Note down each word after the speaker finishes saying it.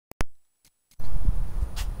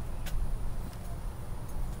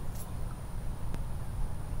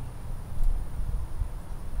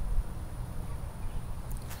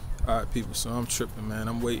Alright people, so I'm tripping, man.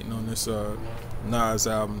 I'm waiting on this Nas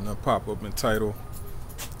album to pop up and title.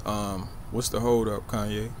 What's the hold up,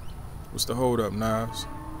 Kanye? What's the hold up, Nas?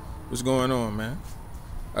 What's going on, man?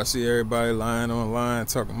 I see everybody lying online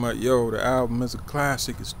talking about, yo, the album is a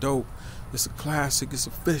classic, it's dope, it's a classic, it's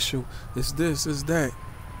official, it's this, it's that.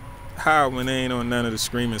 How when they ain't on none of the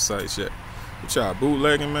streaming sites yet? What y'all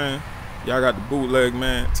bootlegging, man? Y'all got the bootleg,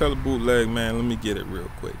 man? Tell the bootleg, man, let me get it real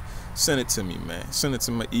quick. Send it to me, man. Send it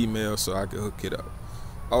to my email so I can hook it up.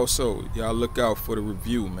 Also, y'all look out for the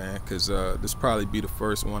review, man, because this probably be the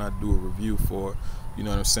first one I do a review for, you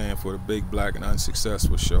know what I'm saying, for the Big Black and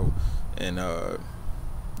Unsuccessful show. And,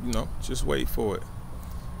 you know, just wait for it.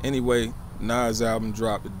 Anyway, Nas album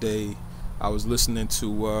dropped today. I was listening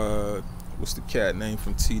to, what's the cat name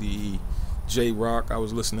from TDE? J-Rock. I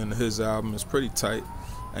was listening to his album. It's pretty tight.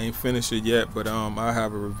 I ain't finished it yet, but I'll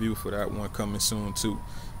have a review for that one coming soon, too.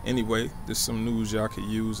 Anyway, there's some news y'all can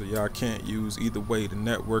use or y'all can't use. Either way, the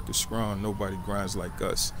network is strong. Nobody grinds like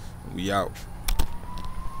us. We out.